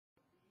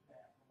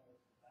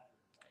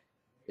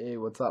Hey,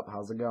 what's up?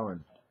 How's it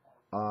going?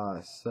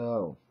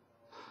 So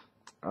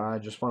I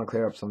just want to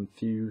clear up some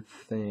few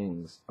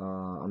things.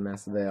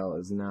 Unmasked Veil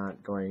is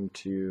not going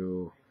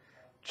to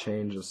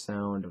change the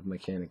sound of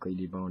Mechanically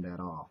Deboned at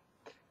all,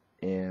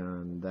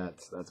 and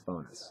that's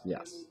bonus.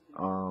 Yes.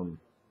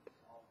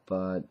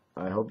 But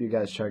I hope you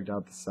guys checked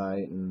out the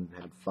site and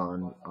had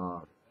fun.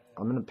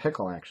 I'm in a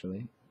pickle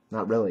actually.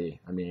 Not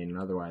really. I mean,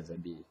 otherwise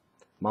I'd be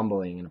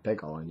mumbling in a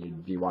pickle, and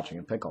you'd be watching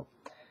a pickle.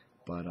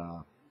 But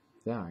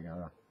yeah, I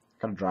gotta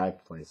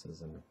drive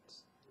places, and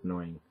it's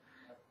annoying.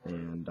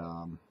 And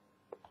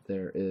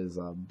there is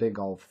a big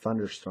old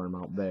thunderstorm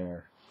out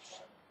there.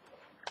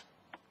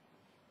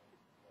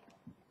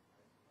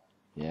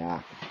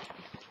 Yeah,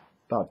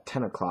 about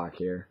 10 o'clock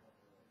here.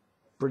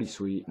 Pretty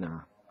sweet.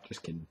 Nah,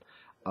 just kidding.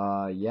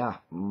 Yeah.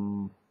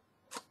 Been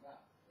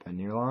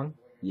here long?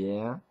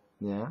 Yeah,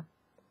 yeah.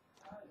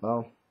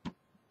 Well,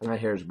 my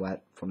hair's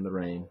wet from the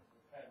rain.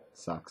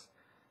 Sucks.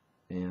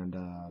 And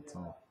it's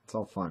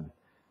all fun.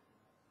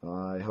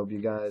 I hope you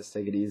guys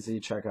take it easy.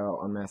 Check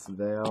out Unmasked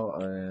Veil,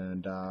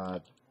 and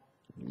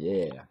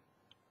yeah,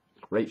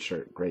 great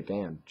shirt, great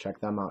band. Check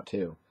them out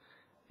too.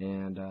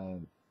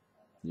 And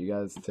you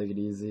guys take it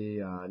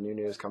easy. New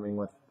news coming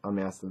with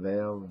Unmasked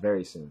Veil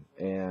very soon,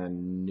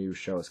 and new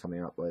shows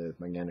coming up with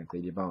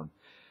Mechanically Deboned.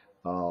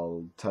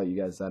 I'll tell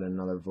you guys that in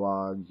another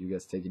vlog. You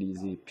guys take it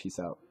easy. Peace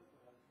out.